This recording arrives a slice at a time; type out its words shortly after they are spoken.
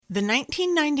The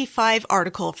 1995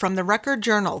 article from the Record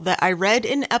Journal that I read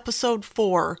in episode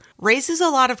 4 raises a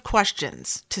lot of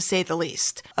questions, to say the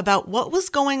least, about what was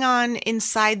going on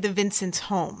inside the Vincent's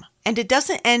home. And it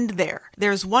doesn't end there.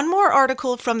 There's one more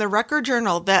article from the Record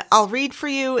Journal that I'll read for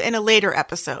you in a later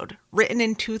episode, written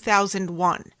in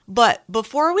 2001. But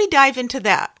before we dive into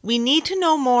that, we need to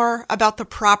know more about the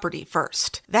property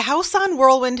first. The house on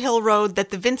Whirlwind Hill Road that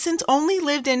the Vincents only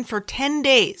lived in for 10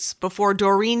 days before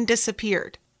Doreen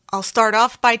disappeared. I'll start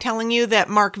off by telling you that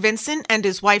Mark Vincent and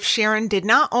his wife Sharon did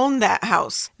not own that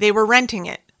house. They were renting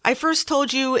it. I first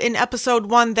told you in episode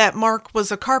 1 that Mark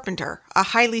was a carpenter, a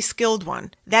highly skilled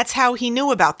one. That's how he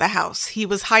knew about the house. He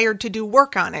was hired to do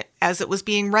work on it as it was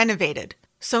being renovated.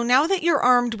 So now that you're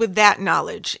armed with that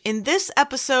knowledge, in this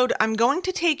episode I'm going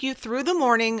to take you through the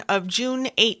morning of June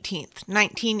 18th,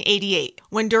 1988,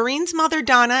 when Doreen's mother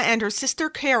Donna and her sister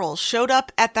Carol showed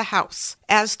up at the house,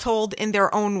 as told in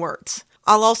their own words.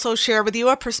 I'll also share with you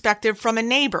a perspective from a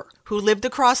neighbor who lived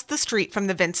across the street from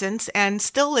the Vincents and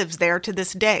still lives there to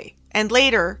this day. And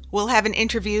later, we'll have an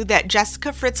interview that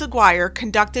Jessica Fritz Aguirre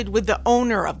conducted with the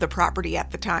owner of the property at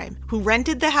the time, who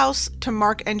rented the house to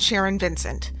Mark and Sharon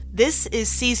Vincent. This is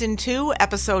Season 2,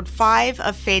 Episode 5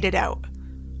 of Faded Out.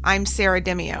 I'm Sarah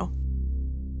Demio.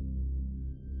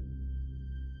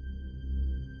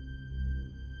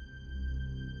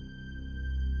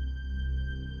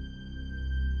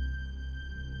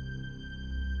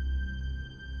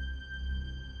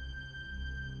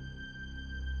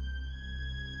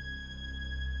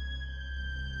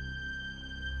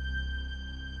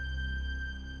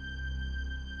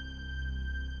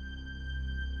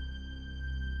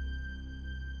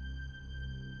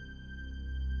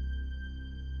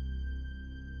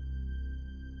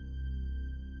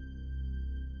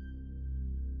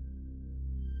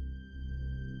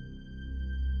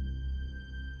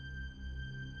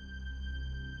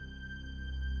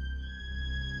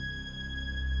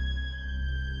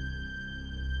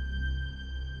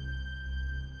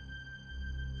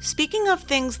 Speaking of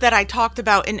things that I talked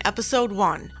about in episode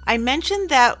 1, I mentioned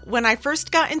that when I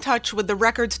first got in touch with the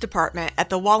records department at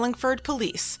the Wallingford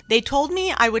Police, they told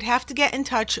me I would have to get in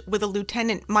touch with a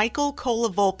Lieutenant Michael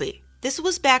Colavolpi. This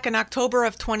was back in October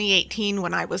of 2018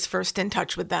 when I was first in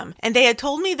touch with them, and they had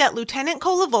told me that Lieutenant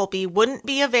Colavolpi wouldn't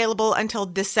be available until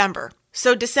December.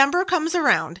 So December comes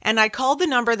around, and I called the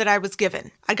number that I was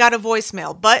given. I got a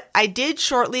voicemail, but I did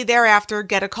shortly thereafter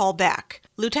get a call back.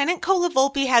 Lieutenant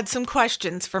Colavolpi had some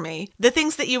questions for me, the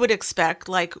things that you would expect,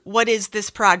 like what is this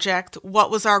project,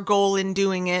 what was our goal in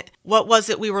doing it, what was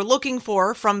it we were looking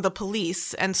for from the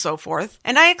police, and so forth.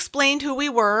 And I explained who we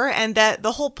were and that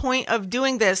the whole point of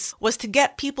doing this was to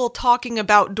get people talking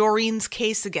about Doreen's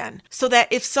case again, so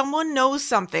that if someone knows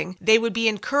something, they would be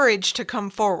encouraged to come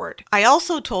forward. I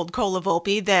also told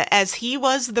Colavolpi that as he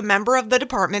was the member of the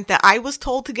department that I was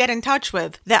told to get in touch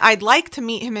with, that I'd like to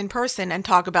meet him in person and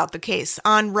talk about the case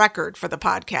on record for the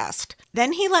podcast.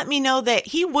 Then he let me know that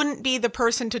he wouldn't be the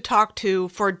person to talk to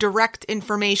for direct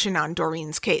information on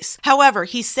Doreen's case. However,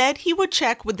 he said he would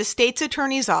check with the state's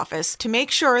attorney's office to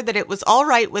make sure that it was all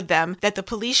right with them that the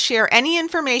police share any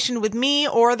information with me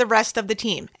or the rest of the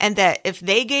team, and that if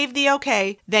they gave the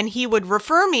okay, then he would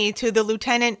refer me to the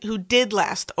lieutenant who did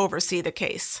last oversee the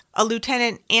case, a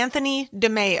Lieutenant Anthony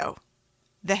DeMeo,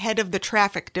 the head of the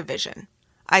traffic division.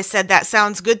 I said that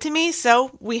sounds good to me,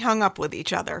 so we hung up with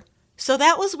each other. So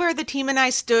that was where the team and I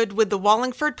stood with the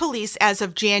Wallingford Police as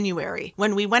of January,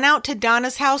 when we went out to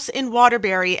Donna's house in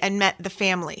Waterbury and met the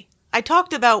family. I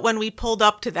talked about when we pulled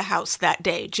up to the house that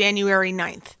day, January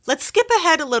 9th. Let's skip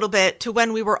ahead a little bit to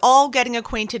when we were all getting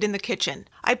acquainted in the kitchen.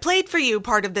 I played for you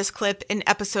part of this clip in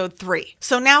episode 3,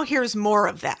 so now here's more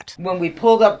of that. When we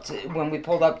pulled up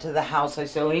to the house, I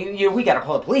said, we gotta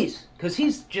call the police, because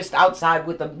he's just outside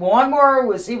with the lawnmower.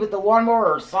 Was he with the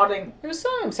lawnmower or sunning? He was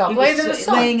sunning himself,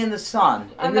 laying in the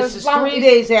sun. And this is 3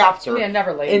 days after. Yeah,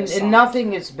 never laid in the sun. And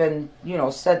nothing has been,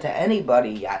 said to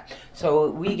anybody yet. So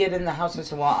we get in the house. I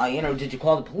said, well, did you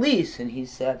call the police? And he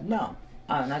said, no.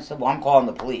 And I said, well, I'm calling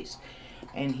the police.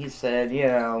 And he said,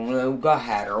 go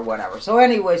ahead or whatever. So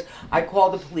anyways, I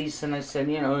called the police and I said,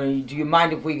 do you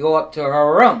mind if we go up to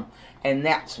her room? And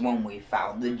that's when we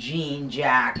found the jean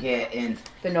jacket and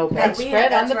the no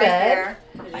bedspread on the bed.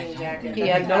 She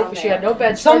had no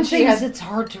bedspread. Some things it's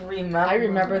hard to remember. I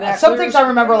remember that. Some things I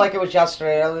remember like it was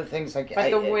yesterday. Other things like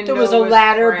there was a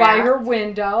ladder by her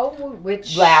window,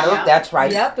 that's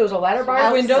right. Yep, there was a ladder by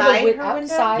her window.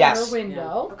 Outside her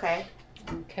window. Okay.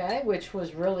 Okay, which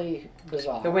was really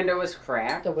bizarre. The window was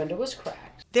cracked. The window was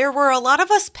cracked. There were a lot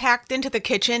of us packed into the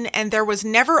kitchen, and there was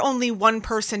never only one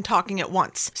person talking at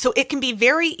once, so it can be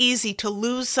very easy to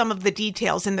lose some of the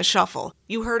details in the shuffle.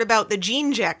 You heard about the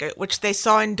jean jacket, which they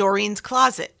saw in Doreen's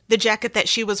closet, the jacket that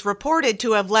she was reported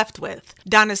to have left with.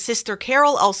 Donna's sister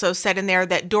Carol also said in there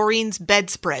that Doreen's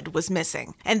bedspread was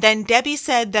missing. And then Debbie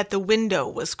said that the window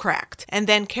was cracked. And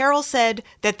then Carol said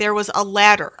that there was a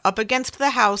ladder up against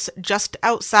the house just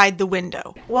outside the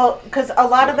window. Well, because a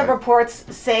lot of the reports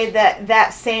say that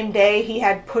that same day he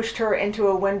had pushed her into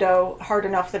a window hard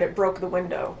enough that it broke the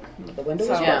window. The window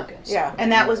was broken. Yeah.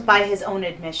 And that was by his own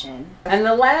admission. And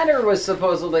the ladder was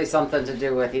supposedly something to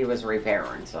do with he was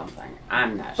repairing something.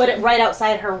 I'm not sure. But right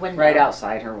outside her window. Right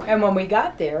outside her window. And when we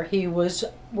got there, he was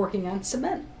working on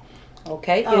cement.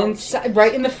 Okay, inside,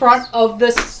 right in the front of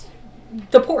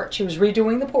the porch. He was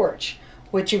redoing the porch,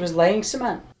 which he was laying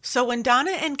cement. So when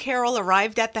Donna and Carol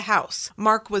arrived at the house,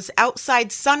 Mark was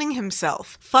outside sunning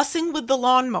himself, fussing with the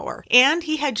lawnmower, and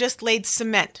he had just laid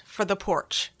cement for the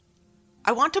porch.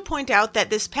 I want to point out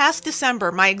that this past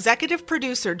December, my executive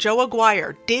producer, Joe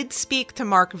Aguirre, did speak to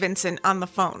Mark Vincent on the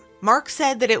phone. Mark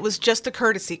said that it was just a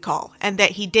courtesy call and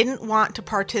that he didn't want to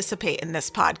participate in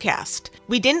this podcast.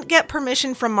 We didn't get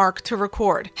permission from Mark to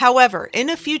record. However, in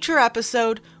a future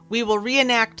episode, we will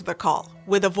reenact the call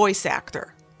with a voice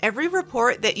actor. Every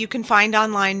report that you can find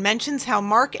online mentions how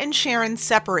Mark and Sharon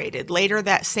separated later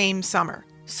that same summer.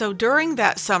 So during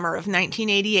that summer of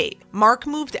 1988, Mark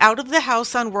moved out of the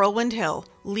house on Whirlwind Hill,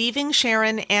 leaving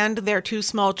Sharon and their 2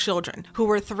 small children, who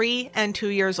were 3 and 2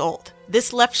 years old.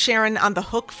 This left Sharon on the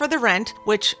hook for the rent,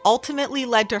 which ultimately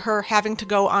led to her having to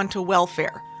go onto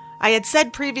welfare. I had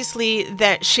said previously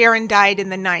that Sharon died in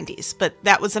the 90s, but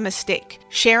that was a mistake.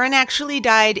 Sharon actually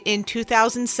died in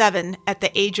 2007 at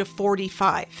the age of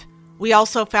 45. We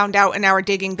also found out in our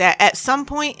digging that at some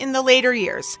point in the later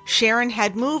years, Sharon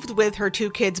had moved with her 2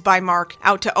 kids by Mark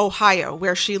out to Ohio,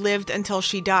 where she lived until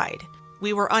she died.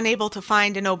 We were unable to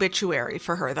find an obituary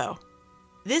for her, though.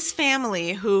 This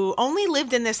family, who only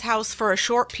lived in this house for a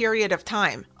short period of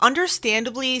time,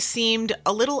 understandably seemed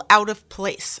a little out of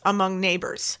place among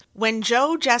neighbors. When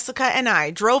Joe, Jessica, and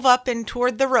I drove up and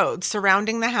toured the roads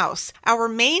surrounding the house, our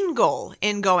main goal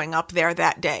in going up there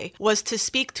that day was to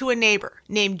speak to a neighbor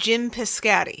named Jim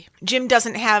Piscati. Jim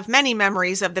doesn't have many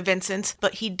memories of the Vincents,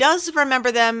 but he does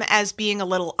remember them as being a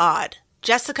little odd.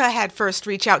 Jessica had first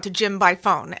reached out to Jim by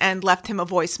phone and left him a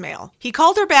voicemail. He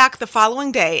called her back the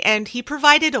following day, and he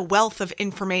provided a wealth of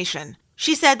information.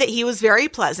 She said that he was very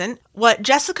pleasant. What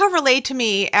Jessica relayed to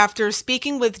me after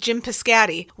speaking with Jim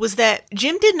Piscati was that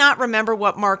Jim did not remember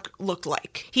what Mark looked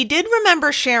like. He did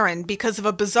remember Sharon because of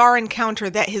a bizarre encounter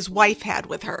that his wife had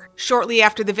with her. Shortly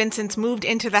after the Vincents moved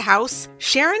into the house,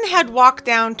 Sharon had walked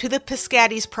down to the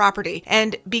Piscati's property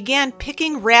and began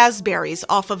picking raspberries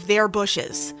off of their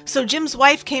bushes. So Jim's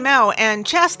wife came out and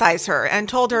chastised her and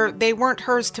told her they weren't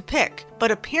hers to pick. But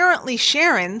apparently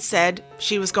Sharon said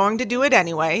she was going to do it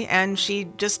anyway, and she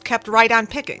just kept right on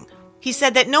picking. He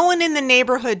said that no one in the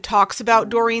neighborhood talks about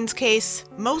Doreen's case.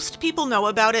 Most people know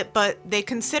about it, but they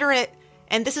consider it,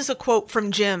 and this is a quote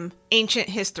from Jim, ancient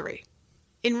history.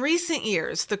 In recent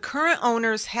years, the current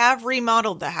owners have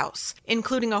remodeled the house,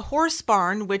 including a horse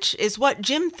barn, which is what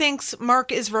Jim thinks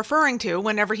Mark is referring to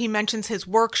whenever he mentions his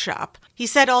workshop. He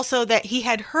said also that he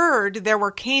had heard there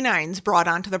were canines brought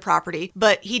onto the property,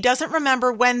 but he doesn't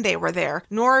remember when they were there,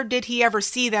 nor did he ever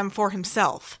see them for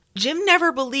himself. Jim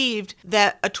never believed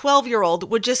that a 12-year-old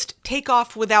would just take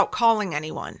off without calling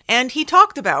anyone, and he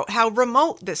talked about how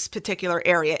remote this particular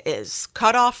area is,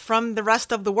 cut off from the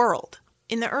rest of the world.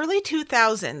 In the early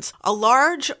 2000s, a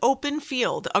large open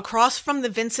field across from the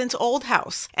Vincent's old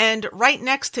house and right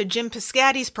next to Jim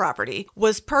Piscati's property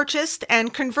was purchased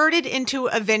and converted into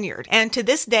a vineyard, and to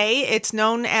this day it's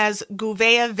known as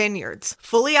Gouveia Vineyards.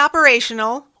 Fully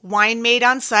operational, wine made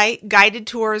on site, guided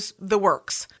tours, the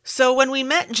works. So when we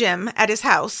met Jim at his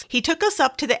house, he took us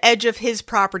up to the edge of his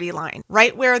property line,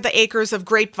 right where the acres of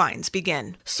grapevines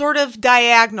begin, sort of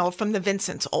diagonal from the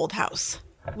Vincent's old house.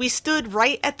 We stood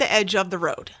right at the edge of the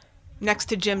road, next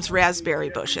to Jim's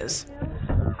raspberry bushes.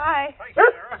 Hi.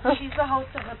 She's the host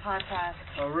of the podcast.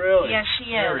 Oh, really? Yes, she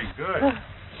is. Very good.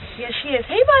 Yes, she is.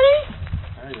 Hey, buddy.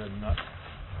 Hey, you're nuts.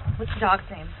 What's the dog's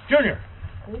name? Junior.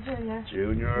 Hey, Junior.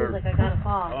 Junior. Feels like I got a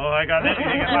ball. Oh, I got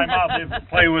anything in my mouth. They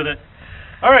play with it.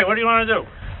 All right, what do you want to do?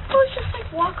 Oh, it's just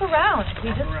like walk around. We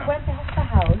just went past the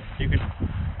house.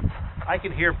 I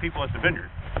can hear people at the vineyard.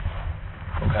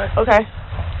 Okay. Okay.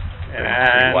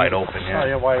 And wide open, yeah. Oh,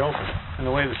 yeah, wide open. And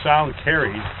the way the sound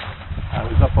carries, I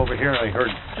was up over here and I heard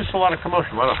just a lot of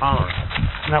commotion, a lot of hollering.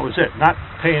 And that was it. Not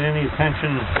paying any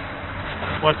attention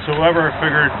whatsoever. I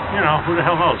figured, who the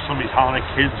hell knows? Somebody's hollering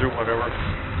at kids or whatever.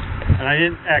 And I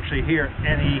didn't actually hear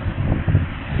any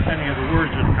of the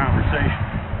words of the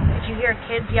conversation. Did you hear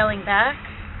kids yelling back?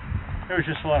 There was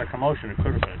just a lot of commotion. It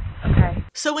could have been. Okay.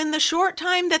 So in the short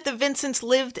time that the Vincents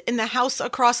lived in the house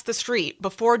across the street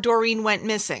before Doreen went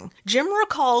missing, Jim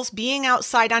recalls being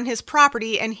outside on his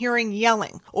property and hearing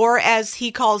yelling, or as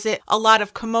he calls it, a lot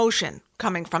of commotion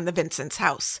coming from the Vincents'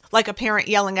 house, like a parent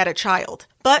yelling at a child.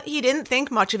 But he didn't think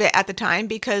much of it at the time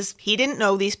because he didn't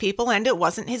know these people and it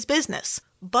wasn't his business.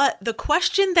 But the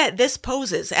question that this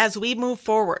poses as we move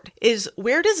forward is,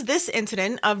 where does this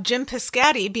incident of Jim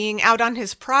Piscatty being out on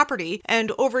his property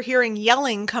and overhearing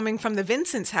yelling coming from the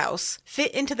Vincents' house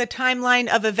fit into the timeline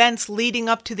of events leading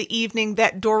up to the evening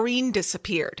that Doreen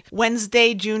disappeared,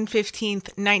 Wednesday, June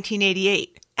 15th,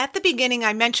 1988? At the beginning,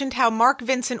 I mentioned how Mark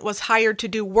Vincent was hired to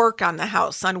do work on the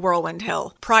house on Whirlwind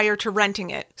Hill prior to renting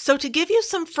it. So to give you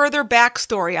some further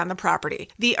backstory on the property,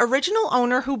 the original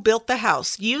owner who built the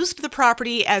house used the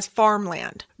property as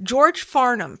farmland. George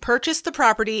Farnham purchased the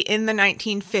property in the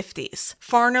 1950s.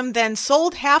 Farnham then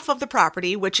sold half of the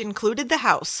property, which included the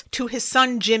house, to his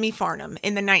son Jimmy Farnham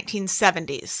in the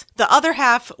 1970s. The other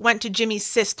half went to Jimmy's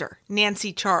sister,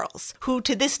 Nancy Charles, who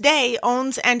to this day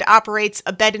owns and operates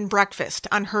a bed and breakfast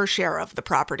on her share of the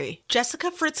property.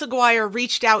 Jessica Fritz-Aguirre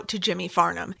reached out to Jimmy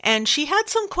Farnham, and she had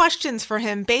some questions for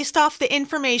him based off the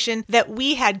information that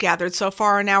we had gathered so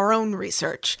far in our own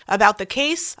research about the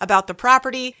case, about the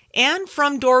property, and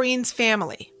from Doreen's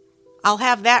family. I'll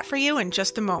have that for you in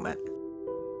just a moment.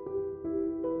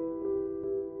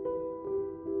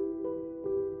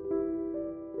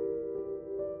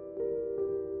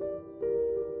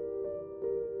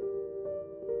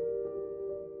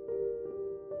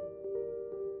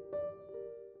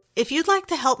 If you'd like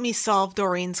to help me solve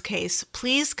Doreen's case,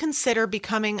 please consider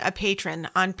becoming a patron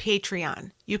on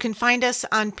Patreon. You can find us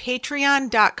on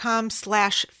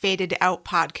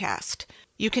patreon.com/fadedoutpodcast.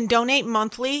 You can donate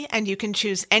monthly and you can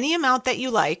choose any amount that you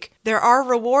like. There are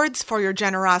rewards for your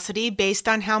generosity based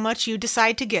on how much you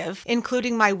decide to give,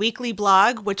 including my weekly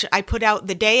blog, which I put out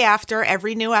the day after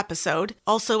every new episode,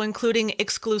 also including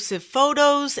exclusive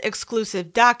photos,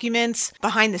 exclusive documents,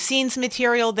 behind-the-scenes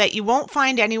material that you won't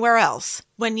find anywhere else.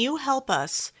 When you help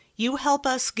us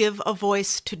give a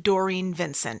voice to Doreen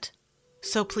Vincent.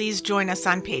 So please join us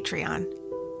on Patreon.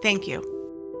 Thank you.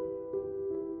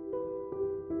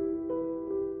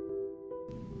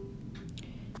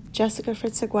 Jessica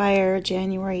Fritz-Aguirre,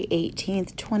 January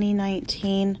 18th,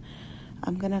 2019.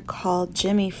 I'm going to call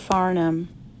Jimmy Farnham.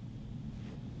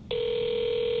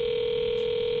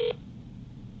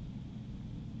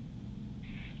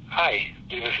 Hi,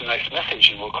 leave us a nice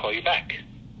message and we'll call you back.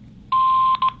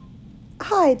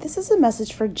 Hi, this is a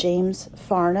message for James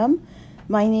Farnham.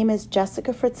 My name is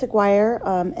Jessica Fritz-Aguirre,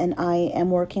 and I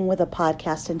am working with a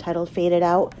podcast entitled Faded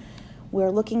Out. We're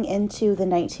looking into the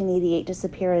 1988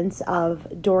 disappearance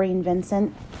of Doreen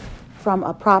Vincent from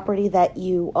a property that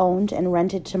you owned and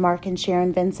rented to Mark and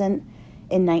Sharon Vincent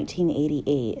in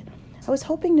 1988. I was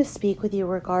hoping to speak with you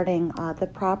regarding the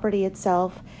property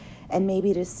itself and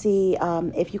maybe to see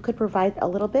if you could provide a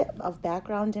little bit of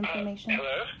background information.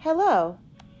 Hello? Hello.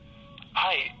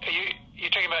 Hi, are you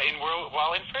talking about in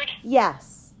Wallingford?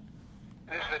 Yes.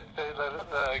 This is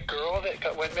the girl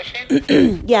that went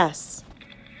missing? Yes.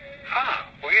 Huh,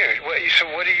 weird. So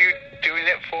what are you doing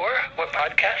it for? What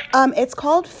podcast? It's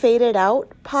called Faded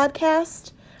Out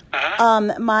Podcast.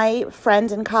 Uh-huh. My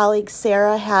friend and colleague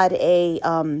Sarah had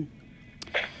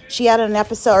she had an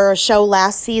episode or a show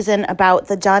last season about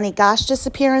the Johnny Gosch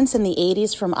disappearance in the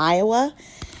 80s from Iowa.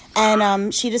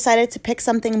 And she decided to pick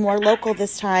something more local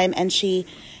this time, and she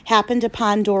happened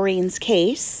upon Doreen's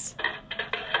case.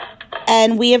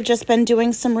 And we have just been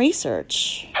doing some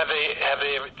research. Have they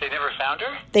never found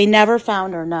her? They never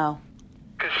found her, no.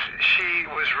 Because she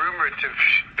was rumored to have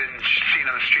been seen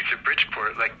on the streets of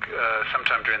Bridgeport,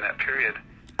 sometime during that period.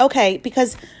 Okay,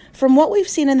 because from what we've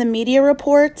seen in the media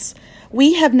reports,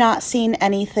 we have not seen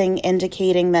anything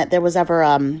indicating that there was ever,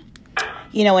 an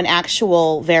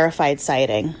actual verified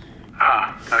sighting.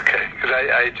 Okay. Because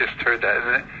I just heard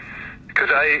that. Because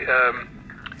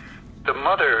the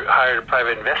mother hired a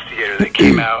private investigator that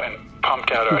came out and pumped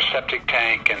out our septic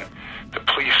tank, and the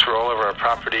police were all over our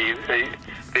property. They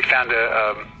found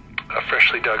a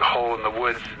freshly dug hole in the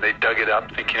woods, and they dug it up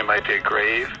thinking it might be a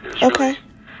grave. It was really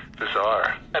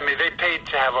bizarre. I mean, they paid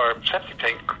to have our septic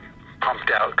tank pumped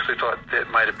out because they thought it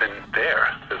might have been there,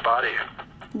 the body.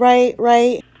 Right.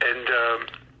 And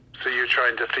so you're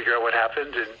trying to figure out what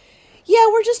happened, and yeah,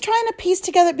 we're just trying to piece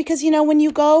together because when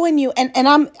you go and you and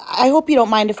I hope you don't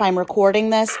mind if I'm recording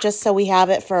this just so we have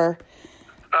it for.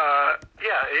 Yeah,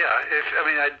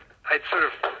 I'd sort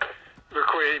of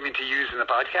record it. You mean to use in the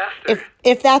podcast? Or?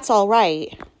 If that's all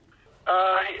right.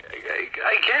 I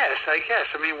guess.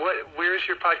 I mean, where's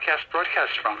your podcast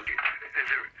broadcast from? Is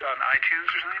it on iTunes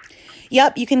or something?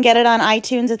 Yep, you can get it on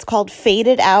iTunes. It's called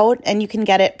Faded Out, and you can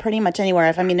get it pretty much anywhere.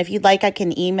 If you'd like, I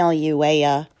can email you a.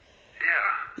 Yeah.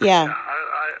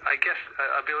 I guess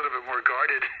I'll be a little bit more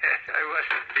guarded. I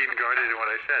wasn't being guarded in what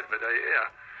I said, but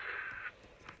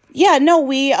yeah. Yeah, no,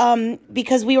 we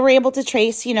because we were able to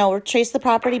trace the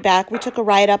property back. We took a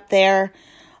ride up there.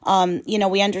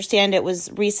 We understand it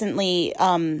was recently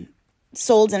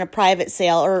sold in a private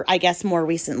sale, or I guess more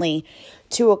recently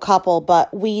to a couple.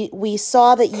 But we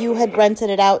saw that you had rented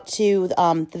it out to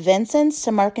the Vincents,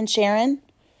 to Mark and Sharon.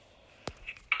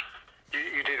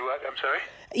 You did what? I'm sorry?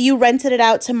 You rented it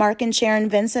out to Mark and Sharon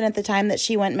Vincent at the time that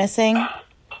she went missing?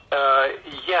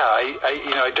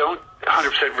 I don't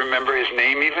 100% remember his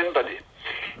name even, but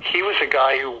he was a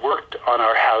guy who worked on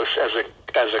our house as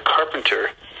a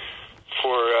carpenter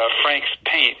for Frank's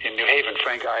Paint in New Haven,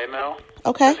 Frank IML.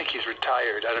 Okay. I think he's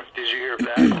retired. Did you hear of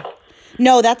that?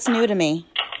 No, that's new to me.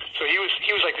 So he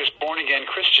was like this born-again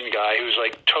Christian guy who was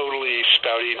like totally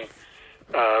spouting,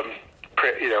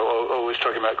 always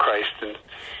talking about Christ, and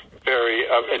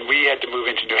and we had to move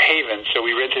into New Haven, so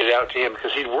we rented it out to him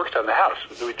because he'd worked on the house.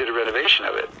 So we did a renovation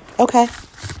of it. Okay.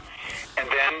 And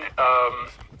then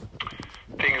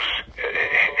things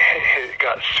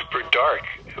got super dark.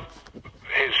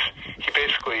 He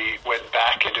basically went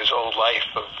back into his old life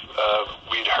of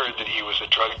we'd heard that he was a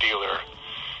drug dealer,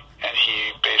 and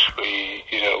he basically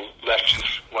left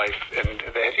his wife, and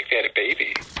I think they had a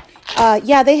baby.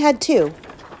 Yeah, they had two.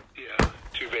 Yeah,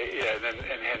 two babies. Yeah,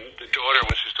 and the daughter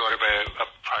was his daughter by a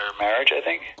prior marriage, I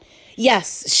think.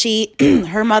 Yes,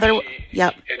 her mother.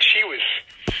 Yep. And she was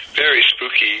very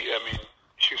spooky. I mean,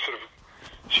 she was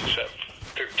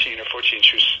 13 or 14.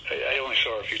 I only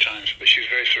saw her a few times, but she was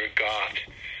very sort of goth.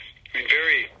 I mean,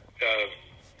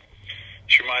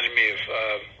 she reminded me of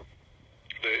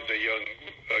the young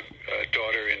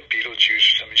daughter in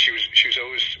Beetlejuice. I mean, she was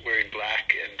always wearing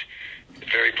black and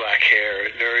very black hair,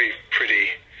 very pretty,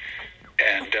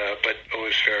 and but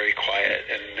always very quiet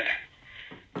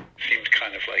and seemed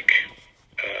kind of like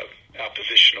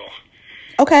oppositional.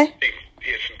 Okay. I think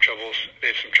they had some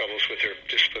troubles with her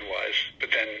discipline-wise,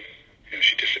 but then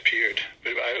she disappeared.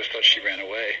 But I always thought she ran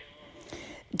away.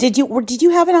 Did you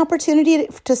have an opportunity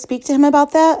to speak to him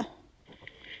about that?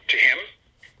 To him?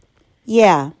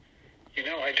 Yeah.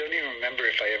 I don't even remember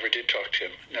if I ever did talk to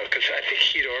him. No, because I think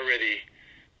he'd already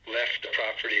left the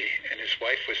property, and his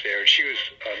wife was there, and she was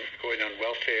going on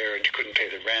welfare, and she couldn't pay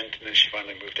the rent, and then she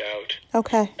finally moved out.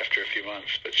 Okay. After a few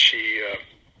months, but it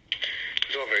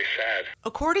was all very sad.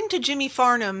 According to Jimmy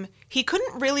Farnham, he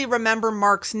couldn't really remember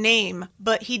Mark's name,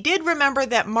 but he did remember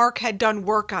that Mark had done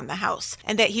work on the house,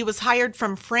 and that he was hired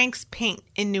from Frank's Paint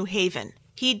in New Haven.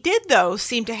 He did, though,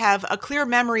 seem to have a clear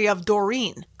memory of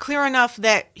Doreen, clear enough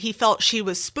that he felt she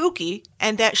was spooky,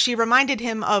 and that she reminded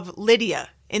him of Lydia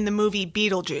in the movie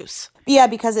Beetlejuice. Yeah,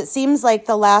 because it seems like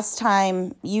the last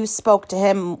time you spoke to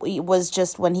him was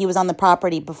just when he was on the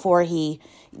property before you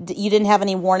didn't have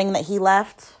any warning that he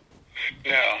left?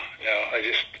 No.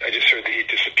 I just heard that he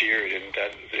disappeared, and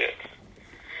that was it.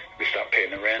 We stopped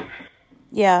paying the rent.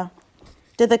 Yeah.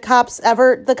 Did the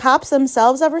cops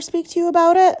themselves ever speak to you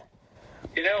about it?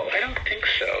 I don't think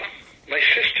so. My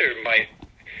sister might,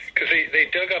 because they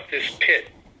dug up this pit.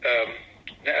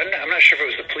 I'm not sure if it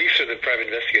was the police or the private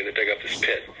investigator that dug up this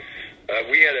pit.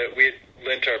 We had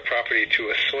lent our property to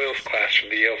a soils class from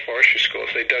the Yale Forestry School,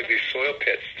 so they dug these soil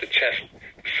pits to test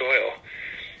the soil,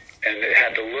 and it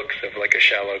had the looks of like a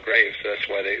shallow grave, so that's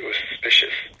why it was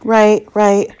suspicious. Right.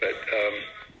 But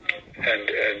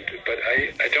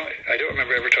I don't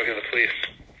remember ever talking to the police.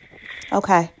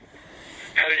 Okay.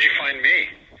 How did you find me?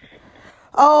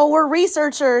 Oh, we're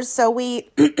researchers, so we,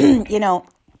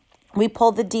 we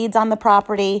pulled the deeds on the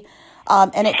property,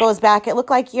 and it goes back. It looked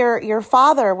like your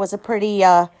father was a pretty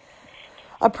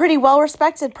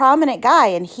well-respected, prominent guy,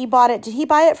 and he bought it. Did he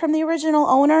buy it from the original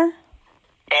owner?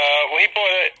 Well, he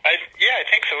bought it. I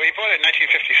think so. He bought it in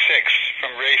 1956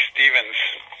 from Ray Stevens,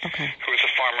 who was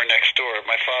a farmer next door.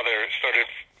 My father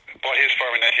bought his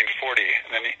farm in 1940,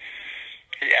 and then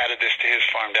he added this to his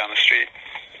farm down the street.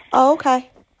 Oh, okay.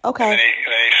 And then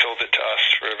he sold it to us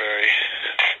for a very,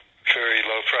 very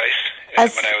low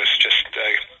price when I was just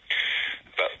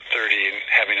about 30 and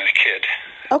having a kid.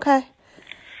 Okay.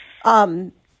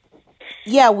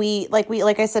 Yeah,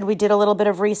 like I said, we did a little bit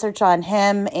of research on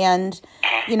him, and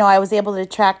I was able to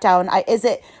track down.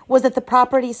 Was it the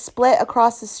property split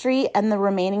across the street, and the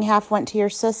remaining half went to your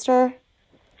sister?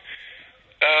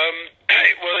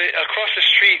 Well, across the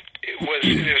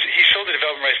he sold the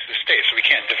development rights to the state, so we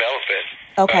can't develop it.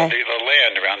 Okay. The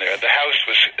land around there. The house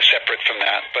was separate from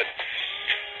that, but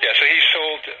yeah. So he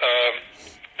sold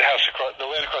the house the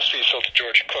land across the street. He sold to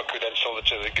George Cook, who then sold it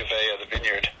to the Gavea, the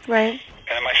vineyard. Right.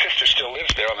 And my sister still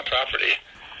lives there on the property.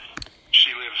 She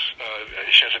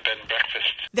has a bed and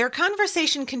breakfast. Their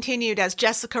conversation continued as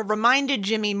Jessica reminded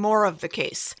Jimmy more of the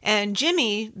case, and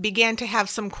Jimmy began to have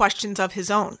some questions of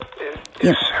his own.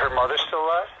 Is her mother still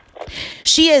alive?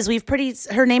 She is.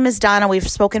 Her name is Donna. We've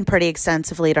spoken pretty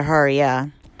extensively to her, yeah.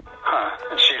 Huh.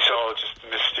 And she's all just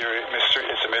mystery.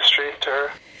 It's a mystery to her?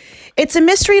 It's a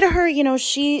mystery to her. You know,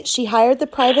 she hired the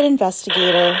private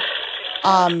investigator.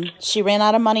 She ran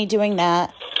out of money doing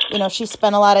that. You know, she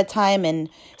spent a lot of time in,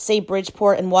 say,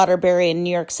 Bridgeport and Waterbury in New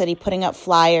York City putting up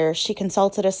flyers. She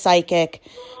consulted a psychic.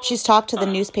 She's talked to the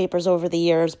newspapers over the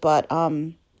years, but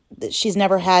she's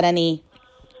never had any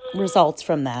results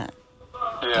from that.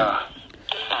 Yeah.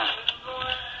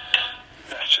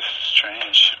 That's just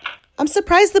strange. I'm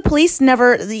surprised the police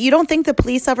you don't think the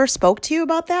police ever spoke to you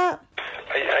about that?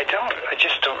 I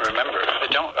just don't remember. I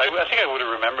think I would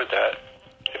have remembered that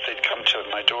if they'd come to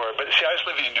my door. But see, I was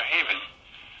living in New Haven.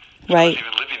 Right. I wasn't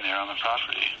even living there on the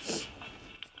property.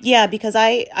 Yeah, because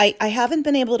I haven't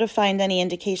been able to find any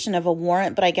indication of a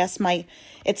warrant, but I guess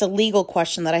it's a legal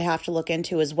question that I have to look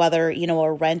into is whether, you know,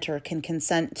 a renter can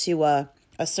consent to a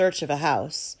search of a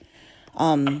house.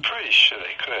 I'm pretty sure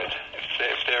they could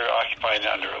if they're occupying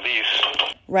under a lease.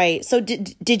 Right. So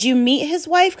did you meet his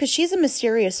wife? Because she's a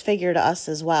mysterious figure to us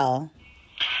as well.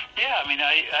 Yeah, I mean,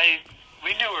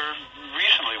 we knew her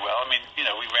reasonably well. I mean, you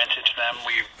know, we rented to them.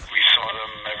 We saw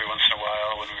them every once in a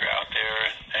while when we were out there,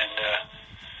 and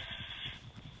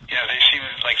you know, they seemed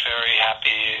like a very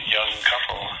happy young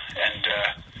couple, and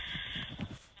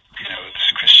you know,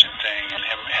 this Christian thing and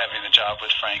him having the job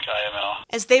with Frank IML.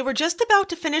 As they were just about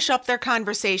to finish up their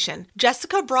conversation,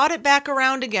 Jessica brought it back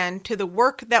around again to the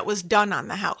work that was done on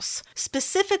the house.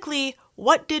 Specifically,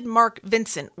 what did Mark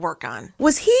Vincent work on?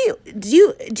 Was he? Do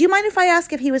you mind if I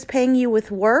ask if he was paying you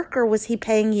with work or was he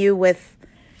paying you with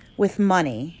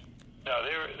money? No,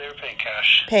 they were paying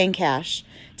cash. Paying cash.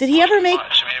 Did he ever make?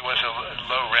 Much. I mean, it was a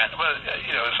low rent. Well,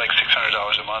 you know, it was like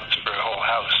 $600 a month for a whole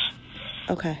house.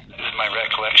 Okay. This is my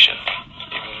recollection.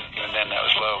 Even then, that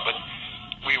was low. But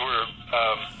we were,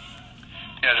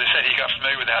 you know, as I said, he got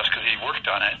familiar with the house because he worked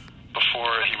on it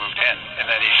before he moved in. And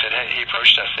then he said, hey, he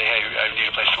approached us, say, hey, I need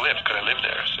a place to live. Could I live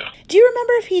there? So. Do you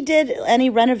remember if he did any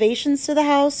renovations to the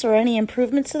house or any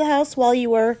improvements to the house while you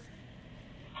were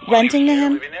renting to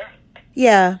him? Living there?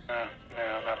 Yeah. No,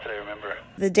 not that I remember.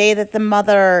 The day that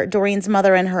Doreen's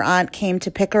mother and her aunt came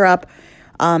to pick her up,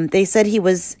 they said he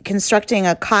was constructing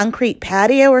a concrete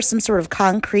patio or some sort of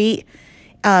concrete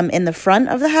in the front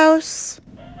of the house.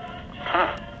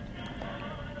 Huh.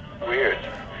 Weird.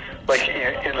 Like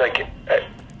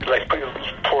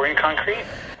pouring concrete?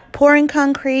 Pouring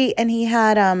concrete, and he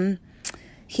had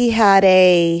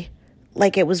a,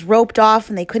 like, it was roped off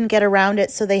and they couldn't get around it,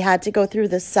 so they had to go through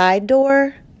the side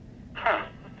door. Huh.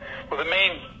 Well, the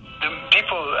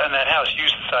people in that house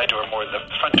use the side door more. The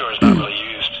front door is not really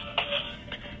used.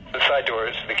 The side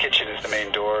door the kitchen is the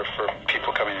main door for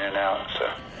people coming in and out,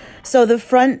 So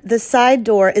the side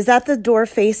door, is that the door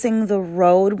facing the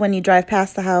road when you drive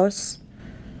past the house?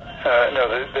 No,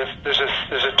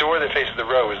 there's a door that faces the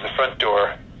road, is the front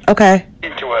door. Okay.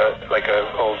 Into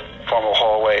a old formal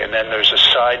hallway, and then there's a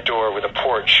side door with a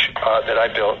porch that I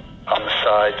built on the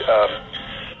side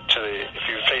if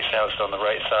you face the house on the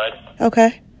right side.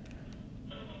 Okay.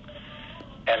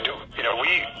 And you know,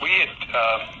 we had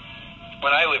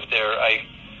when I lived there, I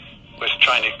was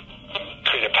trying to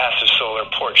create a passive solar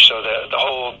porch, so the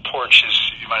whole porch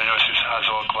is, you might have noticed, has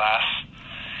all glass.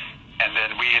 And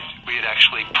then we had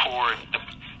actually poured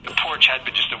the porch had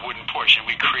been just a wooden porch, and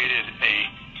we created a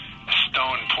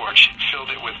stone porch, filled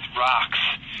it with rocks,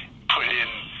 put in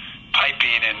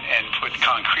piping, and put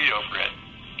concrete over it.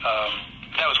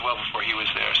 That was well before he was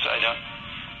there, so I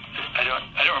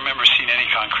don't remember seeing any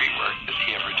concrete work that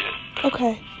he ever did.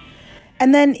 Okay.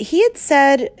 And then he had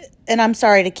said, and I'm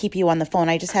sorry to keep you on the phone,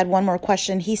 I just had one more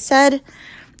question. He said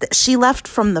that she left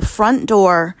from the front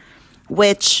door,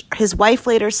 which his wife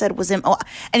later said was and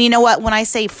you know what, when I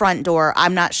say front door,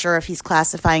 I'm not sure if he's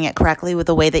classifying it correctly with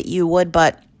the way that you would,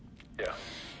 but yeah.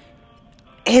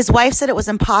 His wife said it was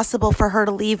impossible for her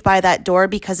to leave by that door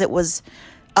because it was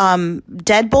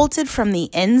deadbolted from the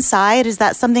inside. Is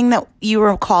that something that you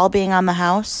recall being on the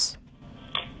house?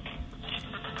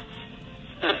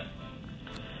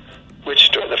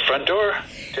 Which door? The front door?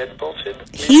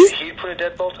 Deadbolted? He put a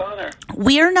deadbolt on her?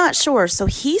 We're not sure. So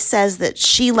he says that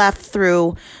she left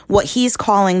through what he's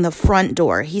calling the front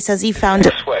door. He says he found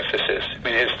his wife, this is. I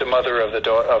mother of the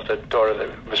daughter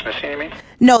that was missing, you mean?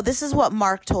 No, this is what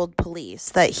Mark told police,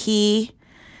 that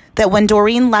when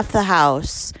Doreen left the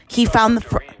house, he found the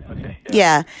Okay,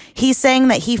 yeah, he's saying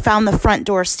that he found the front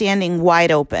door standing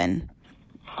wide open.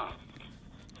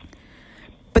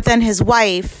 But then his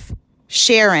wife,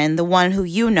 Sharon, the one who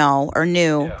you know or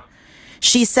knew,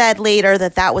 she said later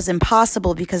that was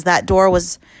impossible because that door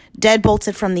was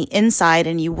deadbolted from the inside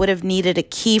and you would have needed a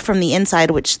key from the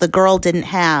inside, which the girl didn't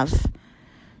have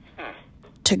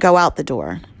to go out the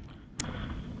door.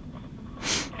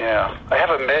 Yeah, I have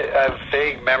a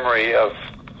vague memory of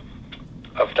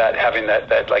that, having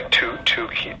that like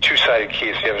two-sided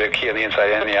keys. You have a key on the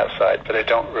inside and the outside, but I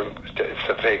don't. It's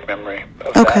a vague memory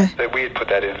of that we had put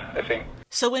that in, I think.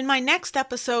 So in my next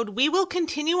episode, we will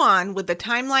continue on with the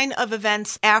timeline of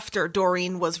events after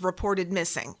Doreen was reported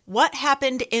missing. What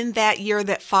happened in that year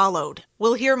that followed?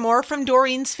 We'll hear more from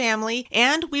Doreen's family,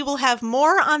 and we will have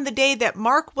more on the day that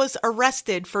Mark was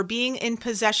arrested for being in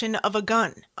possession of a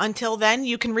gun. Until then,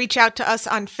 you can reach out to us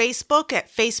on Facebook at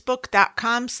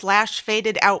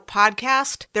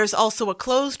facebook.com/fadedoutpodcast. There's also a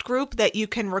closed group that you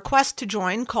can request to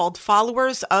join called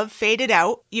Followers of Faded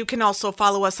Out. You can also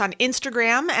follow us on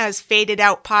Instagram as Faded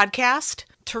Out Podcast.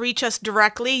 To reach us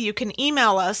directly, you can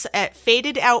email us at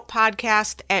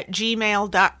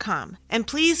fadedoutpodcast@gmail.com. And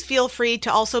please feel free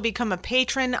to also become a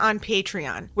patron on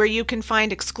Patreon, where you can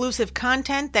find exclusive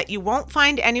content that you won't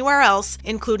find anywhere else,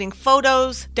 including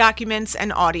photos, documents,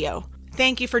 and audio.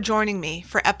 Thank you for joining me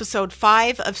for episode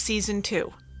 5 of season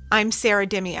 2. I'm Sarah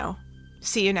Dimio.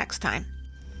 See you next time.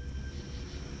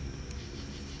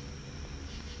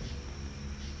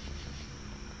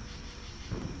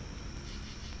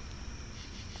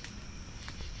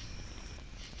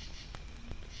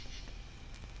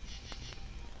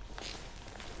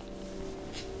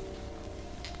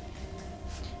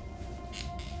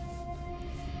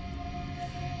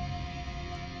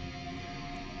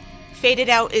 Faded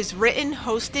Out is written,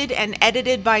 hosted, and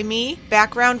edited by me.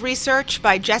 Background research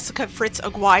by Jessica Fritz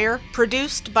Aguirre.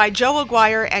 Produced by Joe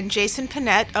Aguirre and Jason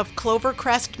Panette of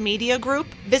Clovercrest Media Group.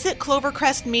 Visit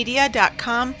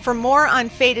clovercrestmedia.com for more on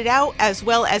Faded Out, as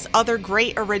well as other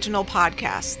great original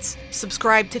podcasts.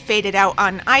 Subscribe to Faded Out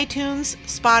on iTunes,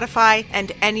 Spotify,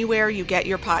 and anywhere you get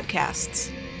your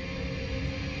podcasts.